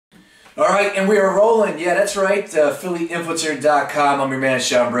All right, and we are rolling. Yeah, that's right. PhillyInfluencer.com. I'm your man,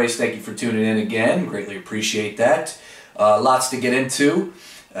 Sean Brace. Thank you for tuning in again. Greatly appreciate that. Lots to get into.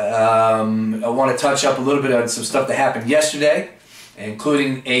 I want to touch up a little bit on some stuff that happened yesterday,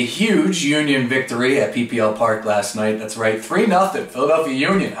 including a huge Union victory at PPL Park last night. That's right, 3-0, Philadelphia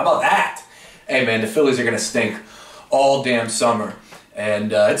Union. How about that? Hey, man, the Phillies are going to stink all damn summer.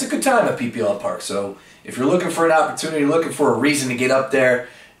 And it's a good time at PPL Park. So if you're looking for an opportunity, looking for a reason to get up there,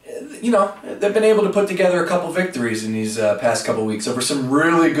 you know, they've been able to put together a couple victories in these past couple weeks over some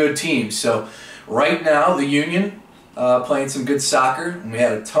really good teams. So right now, the Union playing some good soccer. And we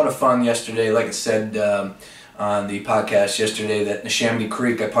had a ton of fun yesterday. Like I said on the podcast yesterday, that Neshaminy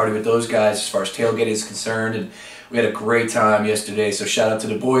Creek, I partied with those guys as far as tailgating is concerned. And we had a great time yesterday. So shout out to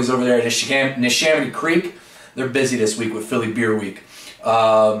the boys over there at Neshaminy Creek. They're busy this week with Philly Beer Week.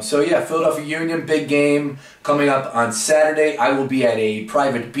 So yeah, Philadelphia Union, big game coming up on Saturday. I will be at a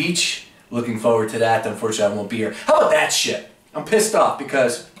private beach. Looking forward to that. Unfortunately, I won't be here. How about that shit? I'm pissed off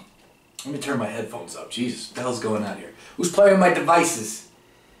because... Let me turn my headphones up. Jesus, what the hell's going on here? Who's playing my devices?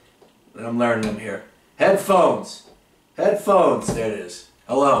 I'm learning them here. Headphones. Headphones. There it is.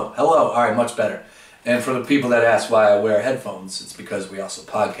 Hello. Hello. All right, much better. And for the people that ask why I wear headphones, it's because we also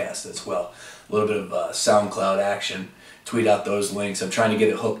podcast as well. A little bit of SoundCloud action. Tweet out those links. I'm trying to get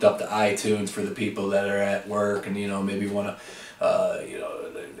it hooked up to iTunes for the people that are at work and, you know, maybe want to, you know,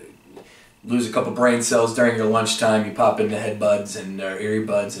 lose a couple brain cells during your lunchtime. You pop in the headbuds and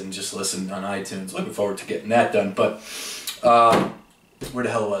earbuds and just listen on iTunes. Looking forward to getting that done. But where the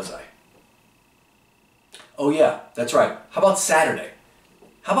hell was I? Oh yeah, that's right. How about Saturday?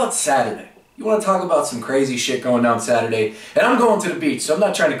 How about Saturday? You want to talk about some crazy shit going down Saturday? And I'm going to the beach, so I'm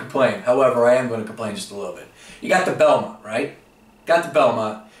not trying to complain. However, I am going to complain just a little bit. You got the Belmont, right? Got the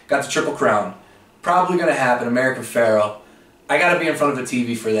Belmont. Got the Triple Crown. Probably going to happen. American Pharoah. I got to be in front of the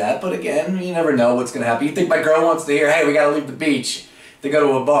TV for that. But again, you never know what's going to happen. You think my girl wants to hear, hey, we got to leave the beach to go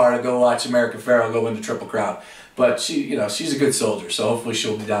to a bar to go watch American Pharoah go win the Triple Crown. But she, you know, she's a good soldier, so hopefully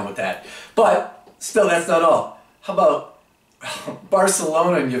she'll be down with that. But still, that's not all. How about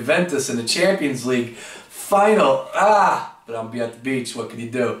Barcelona and Juventus in the Champions League final? But I'll be at the beach. What can you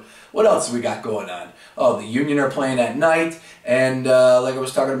do? What else have we got going on? Oh, the Union are playing at night, and like I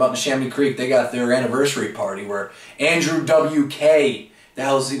was talking about in Neshaminy Creek, they got their anniversary party where Andrew W.K., the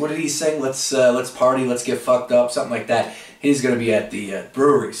hell's he, what did he sing? Let's party, let's get fucked up, something like that. He's going to be at the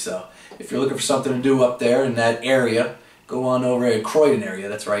brewery, so if you're looking for something to do up there in that area, go on over at Croydon area,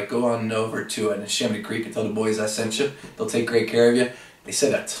 that's right, go on over to Neshaminy Creek and tell the boys I sent you. They'll take great care of you. They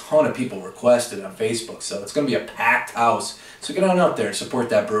said a ton of people requested on Facebook, so it's going to be a packed house. So get on out there and support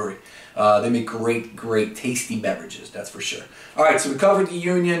that brewery. They make great, great, tasty beverages, that's for sure. All right, so we covered the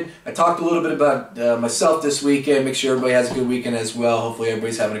Union. I talked a little bit about myself this weekend. Make sure everybody has a good weekend as well. Hopefully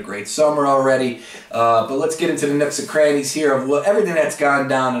everybody's having a great summer already. But let's get into the nooks and crannies here of everything that's gone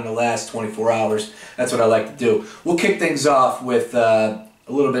down in the last 24 hours. That's what I like to do. We'll kick things off with a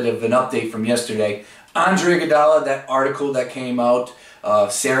little bit of an update from yesterday. Andre Iguodala, that article that came out,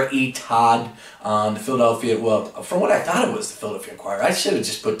 Sarah E. Todd on the Philadelphia, well, from what I thought it was the Philadelphia Inquirer. I should have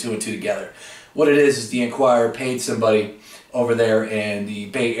just put two and two together. What it is the Inquirer paid somebody over there in the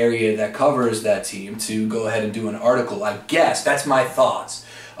Bay Area that covers that team to go ahead and do an article. I guess, that's my thoughts.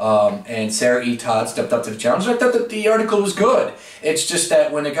 And Sarah E. Todd stepped up to the challenge. I thought that the article was good. It's just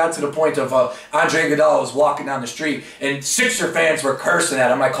that when it got to the point of Andre Iguodala was walking down the street and Sixer fans were cursing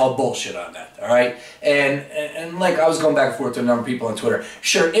at him, I called bullshit on that, all right? And like I was going back and forth to a number of people on Twitter.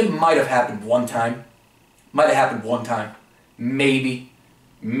 Sure, it might have happened one time. Might have happened one time. Maybe.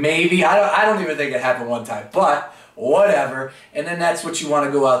 Maybe. I don't even think it happened one time. But whatever. And then that's what you want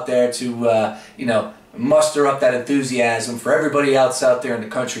to go out there to, you know, muster up that enthusiasm for everybody else out there in the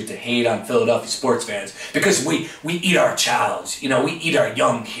country to hate on Philadelphia sports fans because we eat our childs, you know, we eat our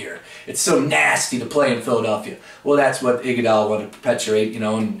young here. It's so nasty to play in Philadelphia. Well, that's what Iguodala wanted to perpetuate, you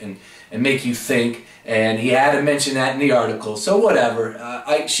know, and make you think. And he had to mention that in the article. So whatever.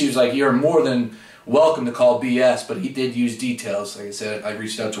 She was like, you're more than welcome to call BS, but he did use details. Like I said, I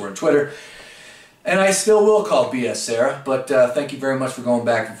reached out to her on Twitter. And I still will call BS Sarah, but thank you very much for going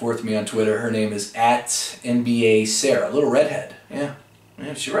back and forth with me on Twitter. Her name is @NBA Sarah, a little redhead. Yeah,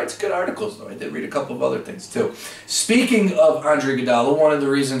 she writes good articles, though. I did read a couple of other things, too. Speaking of Andre Iguodala, one of the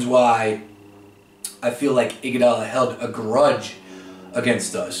reasons why I feel like Iguodala held a grudge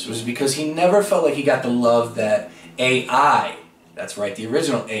against us was because he never felt like he got the love that AI, that's right, the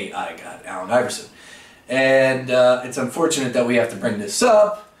original AI got, Allen Iverson. And it's unfortunate that we have to bring this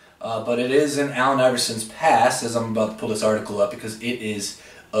up. But it is in Allen Iverson's past, as I'm about to pull this article up, because it is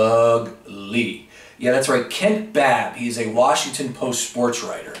ugly. Yeah, that's right. Kent Babb, he's a Washington Post sports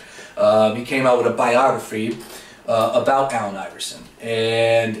writer. he came out with a biography about Allen Iverson.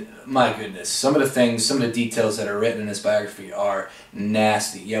 And my goodness, some of the details that are written in this biography are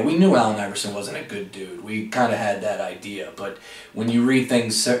nasty. Yeah, we knew Allen Iverson wasn't a good dude. We kind of had that idea. But when you read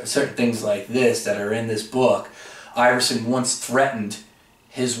certain things like this that are in this book, Iverson once threatened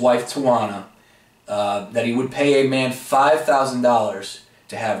his wife Tawana that he would pay a man $5,000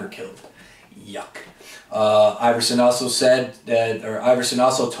 to have her killed. Yuck. Iverson also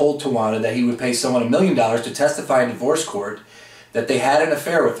told Tawana that he would pay someone $1 million to testify in divorce court that they had an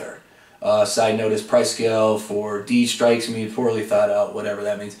affair with her. Side note, his price scale for D strikes me poorly thought out, whatever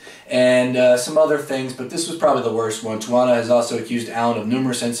that means. And some other things, but this was probably the worst one. Tawana has also accused Allen of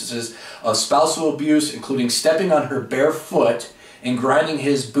numerous instances of spousal abuse, including stepping on her bare foot and grinding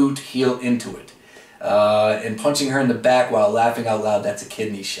his boot heel into it. And punching her in the back while laughing out loud. That's a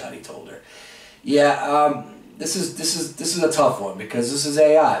kidney shot, he told her. Yeah, this is a tough one because this is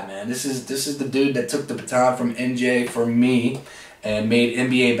AI, man. This is the dude that took the baton from NJ for me and made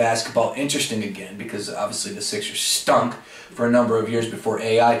NBA basketball interesting again, because obviously the Sixers stunk for a number of years before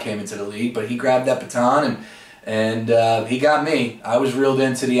AI came into the league. But he grabbed that baton and he got me. I was reeled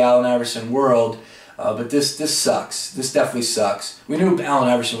into the Allen Iverson world. But this sucks. This definitely sucks. We knew Allen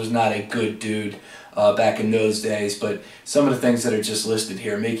Iverson was not a good dude back in those days, but some of the things that are just listed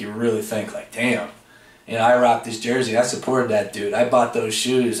here make you really think, like, damn. You know, I rocked this jersey. I supported that dude. I bought those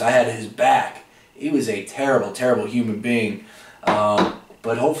shoes. I had his back. He was a terrible, terrible human being.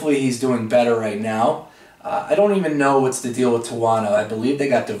 But hopefully he's doing better right now. I don't even know what's the deal with Tawana. I believe they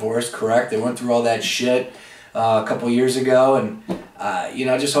got divorced, correct? They went through all that shit a couple years ago, and you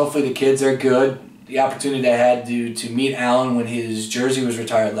know, just hopefully the kids are good. The opportunity I had to meet Allen when his jersey was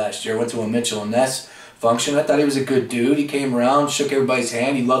retired last year. I went to a Mitchell and Ness function. I thought he was a good dude. He came around, shook everybody's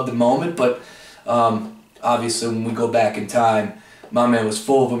hand. He loved the moment, but obviously when we go back in time, my man was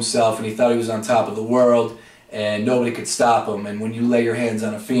full of himself and he thought he was on top of the world and nobody could stop him. And when you lay your hands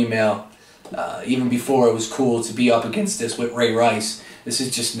on a female, even before it was cool to be up against this with Ray Rice, this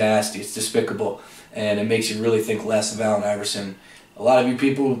is just nasty. It's despicable, and it makes you really think less of Allen Iverson. A lot of you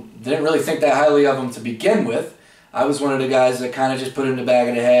people didn't really think that highly of him to begin with. I was one of the guys that kind of just put it in the back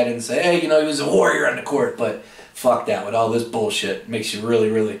of the head and say, hey, you know, he was a warrior on the court. But fuck that, with all this bullshit, it makes you really,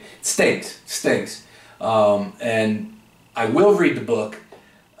 really, it stinks. It stinks. And I will read the book,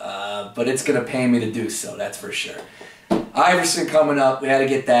 but it's going to pay me to do so, that's for sure. Iverson coming up, we had to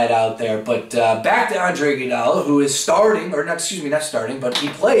get that out there. But back to Andre Iguodala, who is starting, or not, excuse me, not starting, but he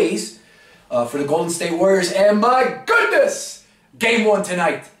plays for the Golden State Warriors. And my goodness! Game 1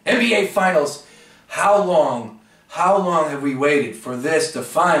 tonight, NBA Finals. How long have we waited for this to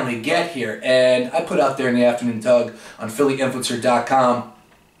finally get here? And I put out there in the afternoon tug on PhillyInfluencer.com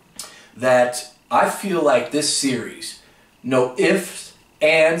that I feel like this series, no ifs,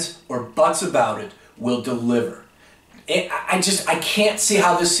 ands, or buts about it, will deliver. I can't see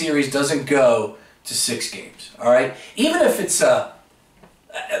how this series doesn't go to 6 games, all right? Even if it's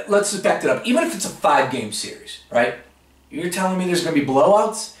let's just back it up, even if it's a 5-game series, right? You're telling me there's going to be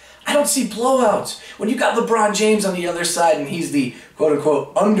blowouts? I don't see blowouts. When you got LeBron James on the other side and he's the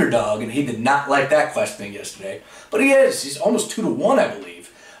quote-unquote underdog, and he did not like that questioning yesterday, but he is. He's almost 2-1, I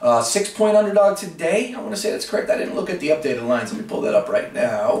believe. 6-point underdog today. I want to say that's correct. I didn't look at the updated lines. Let me pull that up right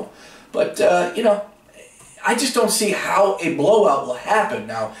now. But, you know, I just don't see how a blowout will happen.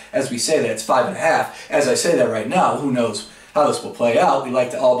 Now, as we say that, it's 5.5. As I say that right now, who knows how this will play out. We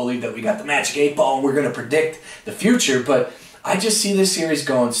like to all believe that we got the magic 8 ball and we're going to predict the future, but I just see this series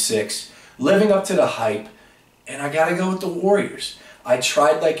going 6, living up to the hype, and I got to go with the Warriors. I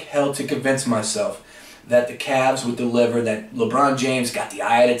tried like hell to convince myself that the Cavs would deliver, that LeBron James got the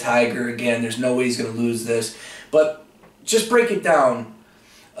eye of the tiger again. There's no way he's going to lose this. But just break it down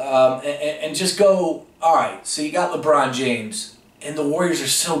and just go, all right, so you got LeBron James, and the Warriors are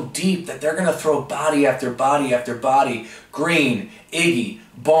so deep that they're going to throw body after body after body. Green, Iggy,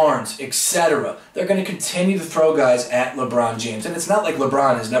 Barnes, etc. They're going to continue to throw guys at LeBron James. And it's not like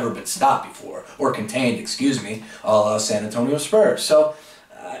LeBron has never been stopped before, or contained, excuse me, a la San Antonio Spurs. So,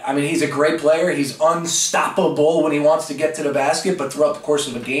 I mean, he's a great player. He's unstoppable when he wants to get to the basket, but throughout the course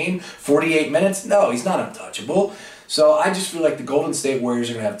of a game, 48 minutes, no, he's not untouchable. So I just feel like the Golden State Warriors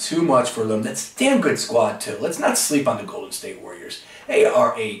are going to have too much for them. That's a damn good squad, too. Let's not sleep on the Golden State Warriors. They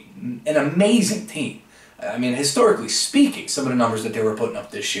are an amazing team. I mean, historically speaking, some of the numbers that they were putting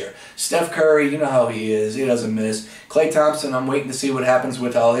up this year. Steph Curry, you know how he is. He doesn't miss. Klay Thompson, I'm waiting to see what happens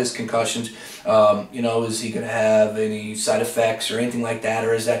with all his concussions. You know, is he going to have any side effects or anything like that,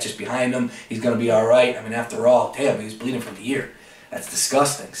 or is that just behind him? He's going to be all right. I mean, after all, damn, he's bleeding from the ear. That's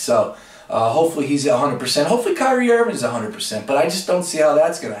disgusting. So, Hopefully he's at 100%. Hopefully Kyrie Irving is 100%, but I just don't see how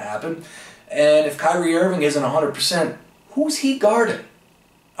that's going to happen. And if Kyrie Irving isn't 100%, who's he guarding?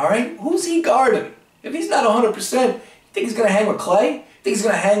 All right? Who's he guarding? If he's not 100%, you think he's going to hang with Clay? You think he's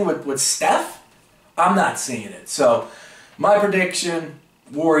going to hang with Steph? I'm not seeing it. So my prediction,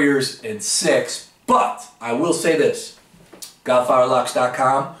 Warriors in 6. But I will say this.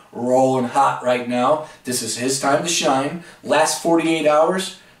 GodfatherLocks.com, rolling hot right now. This is his time to shine. Last 48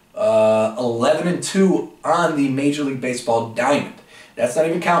 hours, 11-2 on the Major League Baseball diamond. That's not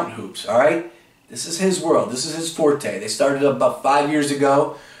even counting hoops, all right? This is his world. This is his forte. They started about 5 years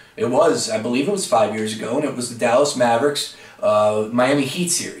ago. It was, I believe it was 5 years ago, and it was the Dallas Mavericks Miami Heat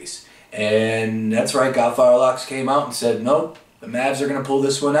series. And that's right, Godfather Locks came out and said, nope, the Mavs are going to pull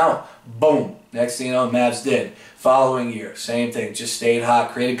this one out. Boom. Next thing you know, the Mavs did. Following year, same thing. Just stayed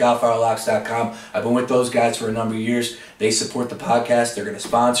hot. Created GodfatherLocks.com. I've been with those guys for a number of years. They support the podcast. They're going to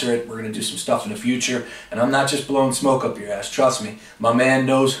sponsor it. We're going to do some stuff in the future. And I'm not just blowing smoke up your ass. Trust me. My man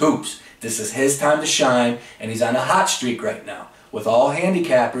knows hoops. This is his time to shine, and he's on a hot streak right now. With all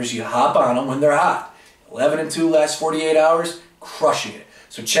handicappers, you hop on them when they're hot. 11-2 last 48 hours, crushing it.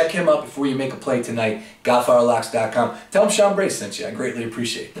 So check him out before you make a play tonight, GodfatherLocks.com. Tell him Sean Bray sent you. I greatly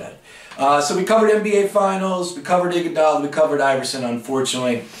appreciate that. So we covered NBA Finals, we covered Iguodala, we covered Iverson,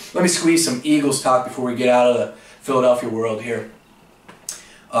 unfortunately. Let me squeeze some Eagles talk before we get out of the Philadelphia world here.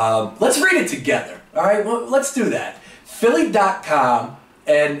 Let's read it together, all right? Well, let's do that. Philly.com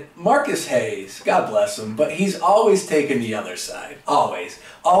and Marcus Hayes, God bless him, but he's always taken the other side. Always.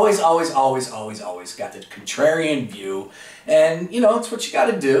 Always got the contrarian view. And, you know, it's what you got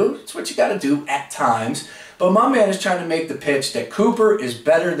to do. It's what you got to do at times. But my man is trying to make the pitch that Cooper is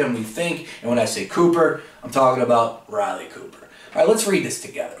better than we think. And when I say Cooper, I'm talking about Riley Cooper. All right, let's read this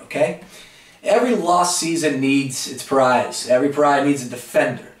together, okay? Every lost season needs its prize. Every pride needs a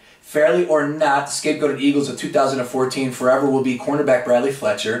defender. Fairly or not, the scapegoated Eagles of 2014 forever will be cornerback Bradley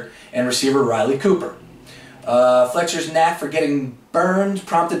Fletcher and receiver Riley Cooper. Fletcher's knack for getting burned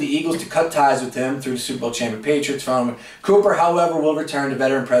prompted the Eagles to cut ties with him through the Super Bowl champion Patriots. Cooper, however, will return to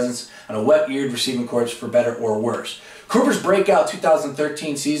veteran presence on a wet-eared receiving corps for better or worse. Cooper's breakout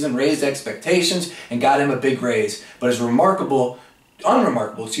 2013 season raised expectations and got him a big raise, but his unremarkable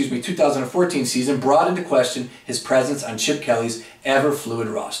 2014 season brought into question his presence on Chip Kelly's ever-fluid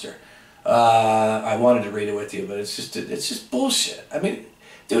roster. I wanted to read it with you, but it's just bullshit. I mean,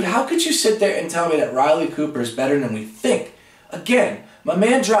 dude, how could you sit there and tell me that Riley Cooper is better than we think? Again, my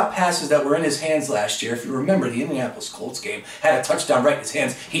man dropped passes that were in his hands last year. If you remember, the Indianapolis Colts game had a touchdown right in his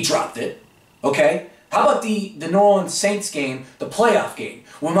hands. He dropped it. Okay? How about the New Orleans Saints game, the playoff game,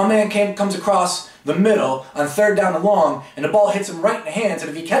 when my man comes across the middle on 3rd down and long, and the ball hits him right in the hands, and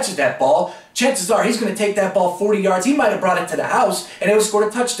if he catches that ball, chances are he's going to take that ball 40 yards. He might have brought it to the house, and it would have scored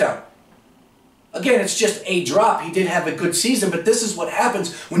a touchdown. Again, it's just a drop. He did have a good season, but this is what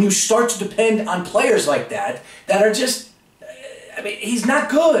happens when you start to depend on players like that are just, I mean, he's not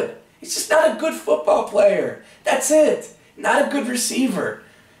good. He's just not a good football player. That's it. Not a good receiver.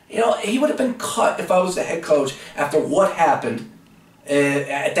 You know, he would have been cut if I was the head coach after what happened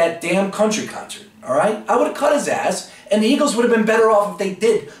at that damn country concert, all right? I would have cut his ass, and the Eagles would have been better off if they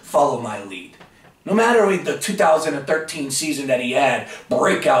did follow my lead. No matter the 2013 season that he had,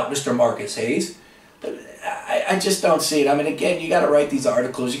 breakout Mr. Marcus Hayes. I just don't see it. I mean, again, you got to write these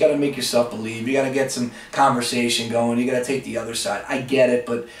articles. You got to make yourself believe. You got to get some conversation going. You got to take the other side. I get it,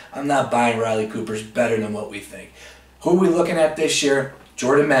 but I'm not buying Riley Cooper's better than what we think. Who are we looking at this year?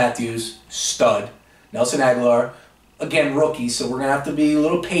 Jordan Matthews, stud. Nelson Aguilar, again, rookie, so we're going to have to be a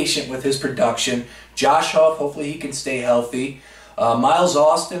little patient with his production. Josh Huff, hopefully he can stay healthy. Miles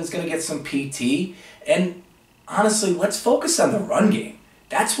Austin's going to get some PT. And honestly, let's focus on the run game.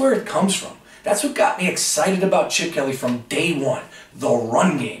 That's where it comes from. That's what got me excited about Chip Kelly from day one, the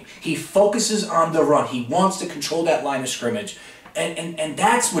run game. He focuses on the run. He wants to control that line of scrimmage. And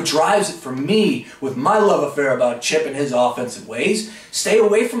that's what drives it for me with my love affair about Chip and his offensive ways. Stay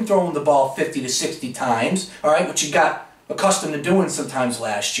away from throwing the ball 50 to 60 times, all right, which you got accustomed to doing sometimes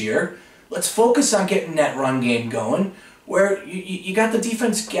last year. Let's focus on getting that run game going where you got the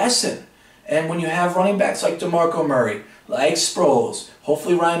defense guessing. And when you have running backs like DeMarco Murray, like Sproles,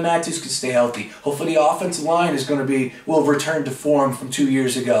 hopefully Ryan Matthews can stay healthy. Hopefully the offensive line will return to form from 2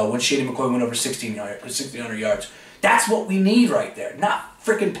 years ago when Shady McCoy went over 1,600 yards. That's what we need right there, not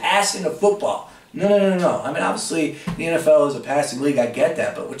freaking passing the football. No. I mean, obviously, the NFL is a passing league. I get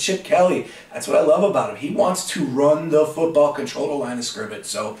that. But with Chip Kelly, that's what I love about him. He wants to run the football, control the line of scrimmage.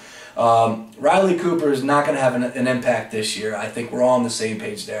 So Riley Cooper is not going to have an impact this year. I think we're all on the same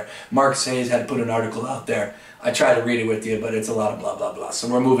page there. Marcus Hayes had to put an article out there. I tried to read it with you, but it's a lot of blah, blah, blah. So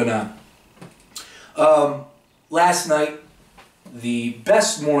we're moving on. Last night, the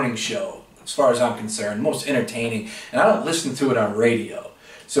best morning show, as far as I'm concerned, most entertaining, and I don't listen to it on radio,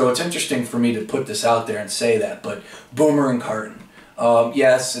 so it's interesting for me to put this out there and say that, but Boomer and Carton.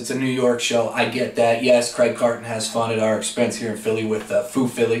 Yes, it's a New York show, I get that. Yes, Craig Carton has fun at our expense here in Philly with Foo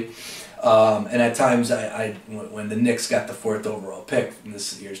Philly. And at times, when the Knicks got the 4th overall pick in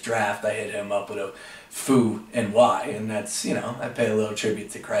this year's draft, I hit him up with a Foo and why, and that's, I pay a little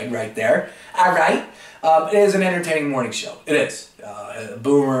tribute to Craig right there. All right. It is an entertaining morning show. It is.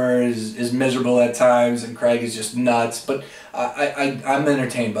 Boomer is miserable at times, and Craig is just nuts, but I'm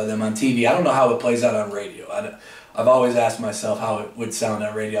entertained by them on TV. I don't know how it plays out on radio. I've always asked myself how it would sound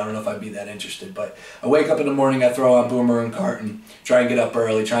on radio. I don't know if I'd be that interested, but I wake up in the morning, I throw on Boomer and Carton, try and get up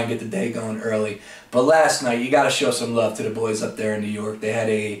early, try and get the day going early. But last night, you got to show some love to the boys up there in New York. They had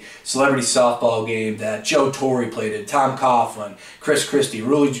a celebrity softball game that Joe Torre played in, Tom Coughlin, Chris Christie,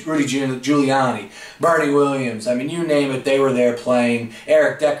 Rudy Giuliani, Bernie Williams. I mean, you name it, they were there playing.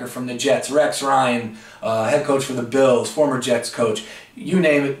 Eric Decker from the Jets, Rex Ryan, head coach for the Bills, former Jets coach. You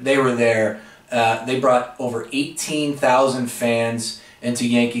name it, they were there. They brought over 18,000 fans into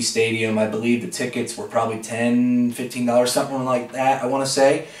Yankee Stadium. I believe the tickets were probably $10, $15, something like that, I want to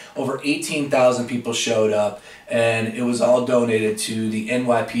say. Over 18,000 people showed up, and it was all donated to the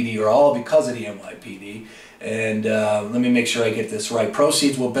NYPD, or all because of the NYPD. And let me make sure I get this right.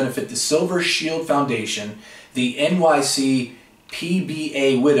 Proceeds will benefit the Silver Shield Foundation, the NYC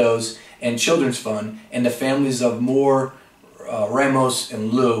PBA Widows and Children's Fund, and the families of Moore, Ramos,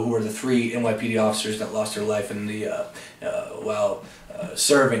 and Lou, who are the 3 NYPD officers that lost their life in the while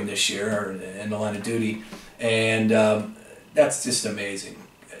serving this year, or in the line of duty. And that's just amazing.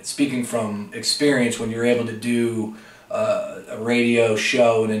 Speaking from experience, when you're able to do a radio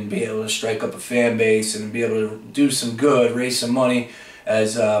show and then be able to strike up a fan base and be able to do some good, raise some money,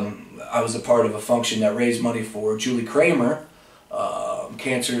 as I was a part of a function that raised money for Julie Kramer,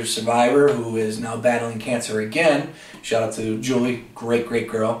 cancer survivor who is now battling cancer again. Shout out to Julie, great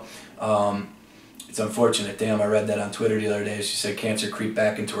girl. It's unfortunate, damn, I read that on Twitter the other day. She said cancer creeped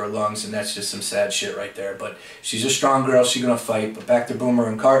back into her lungs, and that's just some sad shit right there. But she's a strong girl, she's gonna fight. But back to Boomer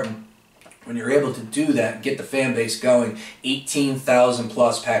and Carton. When you're able to do that, get the fan base going, 18,000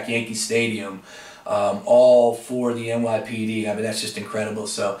 plus pack Yankee Stadium, all for the NYPD. I mean, that's just incredible.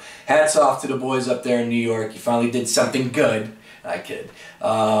 So hats off to the boys up there in New York. You finally did something good. I kid.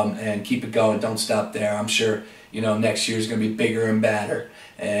 And keep it going. Don't stop there. I'm sure next year is going to be bigger and badder.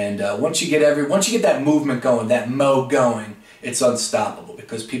 And once you get that movement going, that mo going, it's unstoppable,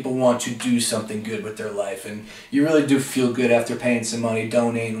 because people want to do something good with their life, and you really do feel good after paying some money,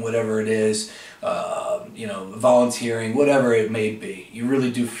 donating, whatever it is, volunteering, whatever it may be. You really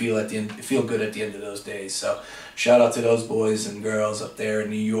do feel good at the end of those days. So shout out to those boys and girls up there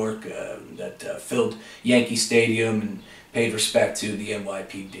in New York that filled Yankee Stadium and paid respect to the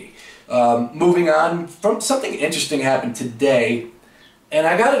NYPD. Moving on, from something interesting happened today. And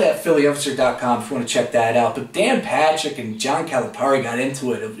I got it at PhillyInfluencer.com if you want to check that out. But Dan Patrick and John Calipari got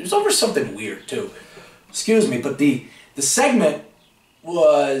into it. It was over something weird, too. Excuse me, but the segment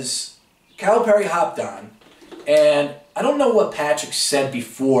was Calipari hopped on. And I don't know what Patrick said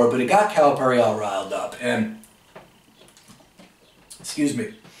before, but it got Calipari all riled up. And, excuse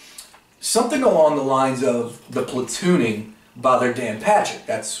me, something along the lines of the platooning bothered Dan Patrick.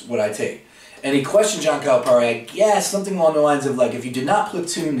 That's what I take. And he questioned John Calipari, I guess, something along the lines of, like, if you did not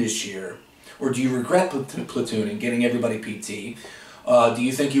platoon this year, or do you regret platooning, getting everybody PT, do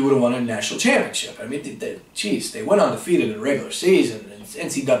you think you would have won a national championship? I mean, they went undefeated in the regular season. It's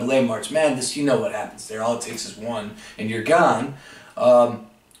NCAA March Madness, you know what happens there. All it takes is one, and you're gone.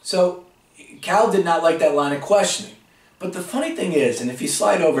 So Cal did not like that line of questioning. But the funny thing is, and if you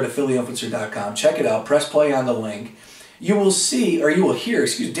slide over to PhillyInfluencer.com, check it out, press play on the link, you will see, or you will hear,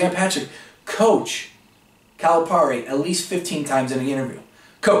 Dan Patrick coach Calipari at least 15 times in the interview.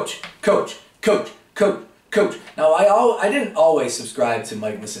 Coach, coach, coach, coach, coach. Now, I didn't always subscribe to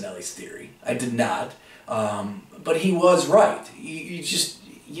Mike Missinelli's theory. I did not. But he was right.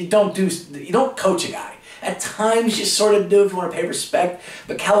 You don't coach a guy. At times you sort of do if you want to pay respect.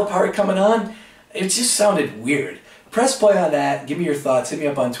 But Calipari coming on, it just sounded weird. Press play on that. Give me your thoughts. Hit me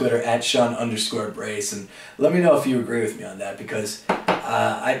up on Twitter at Sean_Brace, and let me know if you agree with me on that, because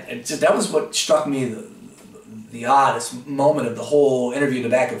that was what struck me the oddest moment of the whole interview, the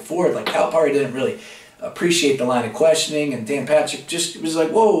back and forth. Like, Calipari didn't really appreciate the line of questioning, and Dan Patrick just was like,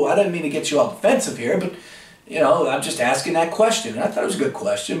 whoa, I didn't mean to get you all defensive here, but I'm just asking that question. And I thought it was a good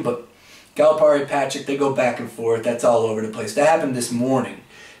question, but Calipari, Patrick, they go back and forth. That's all over the place. That happened this morning,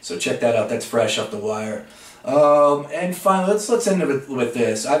 so check that out. That's fresh off the wire. And finally, let's end it with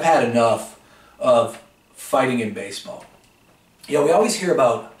this. I've had enough of fighting in baseball. You know, we always hear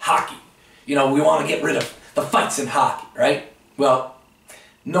about hockey. You know, we want to get rid of the fights in hockey, right? Well,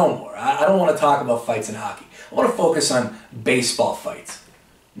 no more. I don't want to talk about fights in hockey. I want to focus on baseball fights.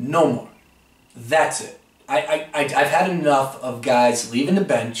 No more. That's it. I've had enough of guys leaving the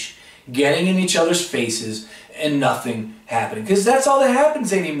bench, getting in each other's faces, and nothing happening. Because that's all that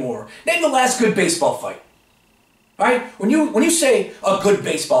happens anymore. Name the last good baseball fight. All right? When you say a good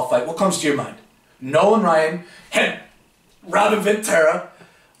baseball fight, what comes to your mind? Nolan Ryan, Robin Ventura,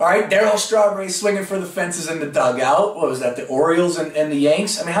 all right? Darryl Strawberry swinging for the fences in the dugout. What was that, the Orioles and the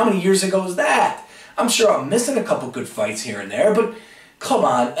Yanks? I mean, how many years ago was that? I'm sure I'm missing a couple good fights here and there, but come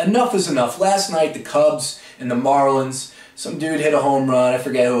on, enough is enough. Last night, the Cubs and the Marlins, some dude hit a home run, I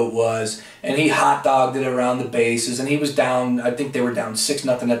forget who it was, and he hot dogged it around the bases, and he was down, I think they were down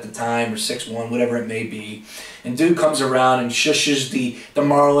 6-0 at the time, or 6-1, whatever it may be. And dude comes around and shushes the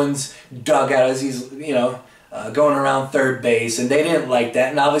Marlins dugout as he's, you know, going around third base, and they didn't like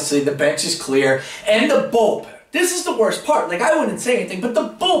that, and obviously the bench is clear, and the bullpen. This is the worst part. Like, I wouldn't say anything, but the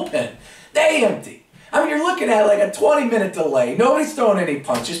bullpen, they empty. I mean, you're looking at like a 20-minute delay. Nobody's throwing any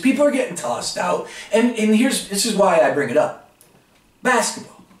punches. People are getting tossed out. And this is why I bring it up.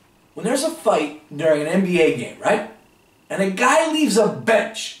 Basketball. When there's a fight during an NBA game, right? And a guy leaves a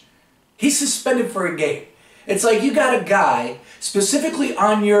bench, he's suspended for a game. It's like you got a guy specifically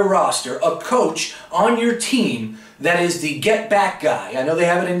on your roster, a coach on your team that is the get-back guy. I know they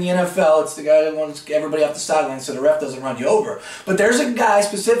have it in the NFL. It's the guy that wants everybody off the sideline so the ref doesn't run you over. But there's a guy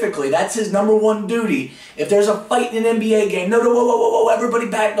specifically, that's his number one duty. If there's a fight in an NBA game, no, whoa, everybody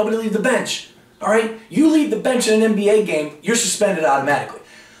back, nobody leave the bench. All right? You leave the bench in an NBA game, you're suspended automatically.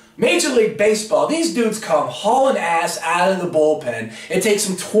 Major League Baseball, these dudes come hauling ass out of the bullpen. It takes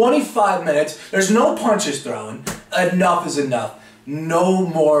them 25 minutes. There's no punches thrown. Enough is enough. No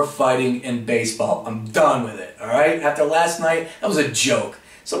more fighting in baseball. I'm done with it, all right? After last night, that was a joke.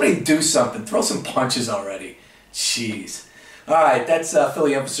 Somebody do something. Throw some punches already. Jeez. All right, that's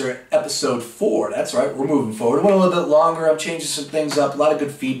Philly Iverson episode 4. That's right, we're moving forward. It went a little bit longer. I'm changing some things up. A lot of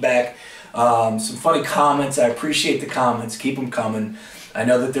good feedback. Some funny comments. I appreciate the comments. Keep them coming. I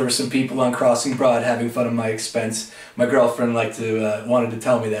know that there were some people on Crossing Broad having fun at my expense. My girlfriend wanted to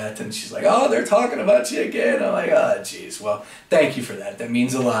tell me that, and she's like, "Oh, they're talking about you again." I'm like, "Oh, jeez." Well, thank you for that. That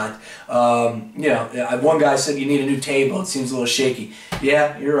means a lot. You know, one guy said you need a new table. It seems a little shaky.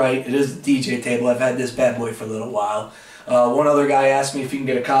 Yeah, you're right. It is the DJ table. I've had this bad boy for a little while. One other guy asked me if you can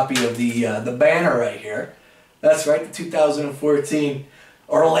get a copy of the banner right here. That's right, the 2014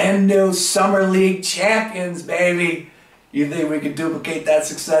 Orlando Summer League champions, baby. You think we can duplicate that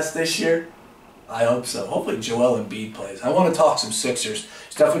success this year? I hope so. Hopefully Joel Embiid plays. I want to talk some Sixers.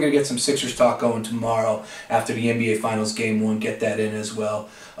 It's definitely going to get some Sixers talk going tomorrow after the NBA Finals Game 1. Get that in as well.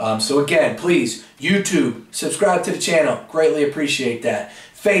 So again, please, YouTube, subscribe to the channel. Greatly appreciate that.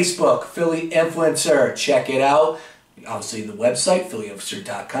 Facebook, Philly Influencer. Check it out. Obviously the website,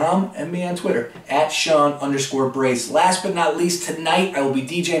 phillyinfluencer.com, and me on Twitter, @Sean_Brace. Last but not least, tonight I will be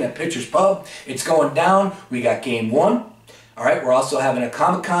DJing at Pitcher's Pub. It's going down. We got Game 1. All right, we're also having a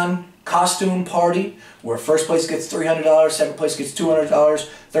Comic-Con costume party where first place gets $300, second place gets $200,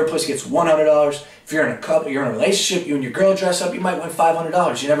 third place gets $100. If you're in a couple, you're in a relationship, you and your girl dress up, you might win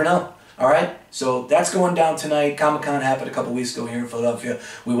 $500. You never know. All right, so that's going down tonight. Comic-Con happened a couple weeks ago here in Philadelphia.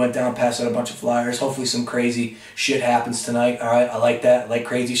 We went down, passed out a bunch of flyers. Hopefully some crazy shit happens tonight. All right, I like that. I like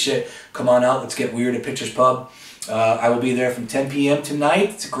crazy shit. Come on out. Let's get weird at Pitcher's Pub. I will be there from 10 p.m. tonight.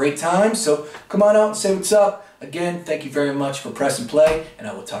 It's a great time, so come on out and say what's up. Again, thank you very much for press and play, and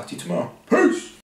I will talk to you tomorrow. Peace!